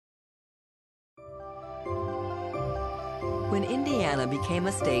When Indiana became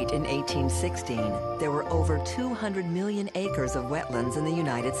a state in 1816, there were over 200 million acres of wetlands in the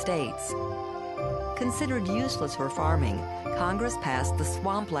United States. Considered useless for farming, Congress passed the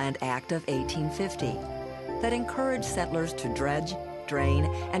Swampland Act of 1850 that encouraged settlers to dredge, drain,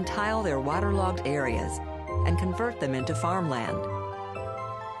 and tile their waterlogged areas and convert them into farmland.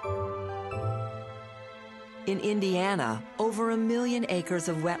 In Indiana, over 1 million acres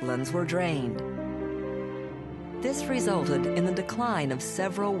of wetlands were drained. This resulted in the decline of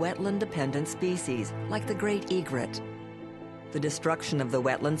several wetland-dependent species, like the great egret. The destruction of the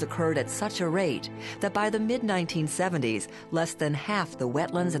wetlands occurred at such a rate that by the mid-1970s, less than half the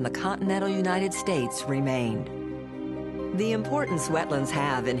wetlands in the continental United States remained. The importance wetlands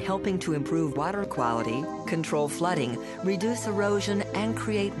have in helping to improve water quality, control flooding, reduce erosion, and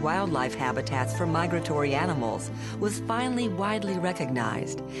create wildlife habitats for migratory animals was finally widely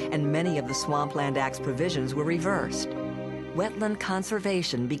recognized, and many of the Swampland Act's provisions were reversed. Wetland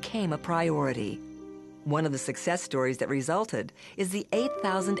conservation became a priority. One of the success stories that resulted is the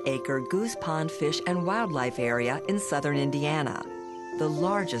 8,000-acre Goose Pond Fish and Wildlife Area in southern Indiana, the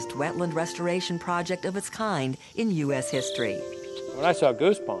largest wetland restoration project of its kind in U.S. history. When I saw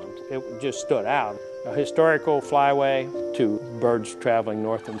Goose Pond, it just stood out. A historical flyway to birds traveling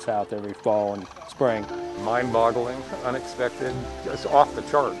north and south every fall and spring. Mind-boggling, unexpected, just off the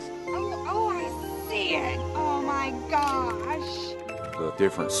charts. Oh, I see it. Oh my gosh. The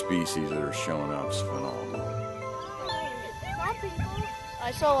different species that are showing up is phenomenal.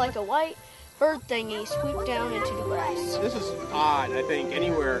 I saw like a white bird thingy swoop down into the grass. This is odd, I think,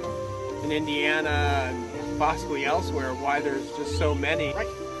 anywhere in Indiana and possibly elsewhere, why there's just so many.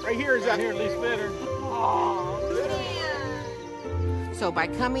 Right here is out here at least better. Oh, so by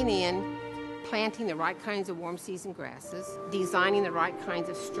coming in, planting the right kinds of warm season grasses, designing the right kinds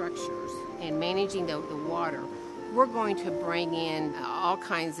of structures, and managing the water, we're going to bring in all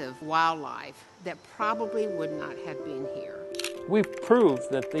kinds of wildlife that probably would not have been here. We've proved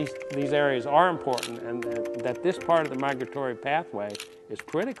that these areas are important and that this part of the migratory pathway is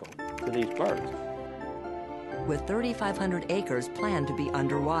critical to these birds. With 3,500 acres planned to be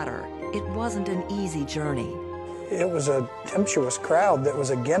underwater, it wasn't an easy journey. It was a tempestuous crowd that was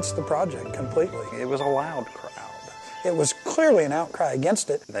against the project completely. It was a loud crowd. It was clearly an outcry against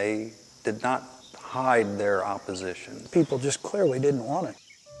it. They did not hide their opposition. People just clearly didn't want it.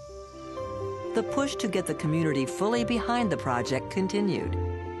 The push to get the community fully behind the project continued.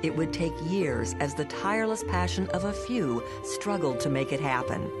 It would take years as the tireless passion of a few struggled to make it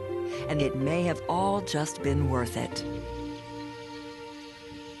happen. And it may have all just been worth it.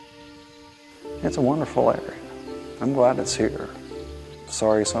 It's a wonderful area. I'm glad it's here.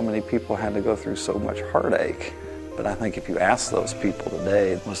 Sorry so many people had to go through so much heartache. But I think if you ask those people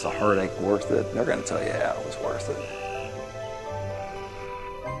today, was the heartache worth it? They're going to tell you, yeah, it was worth it.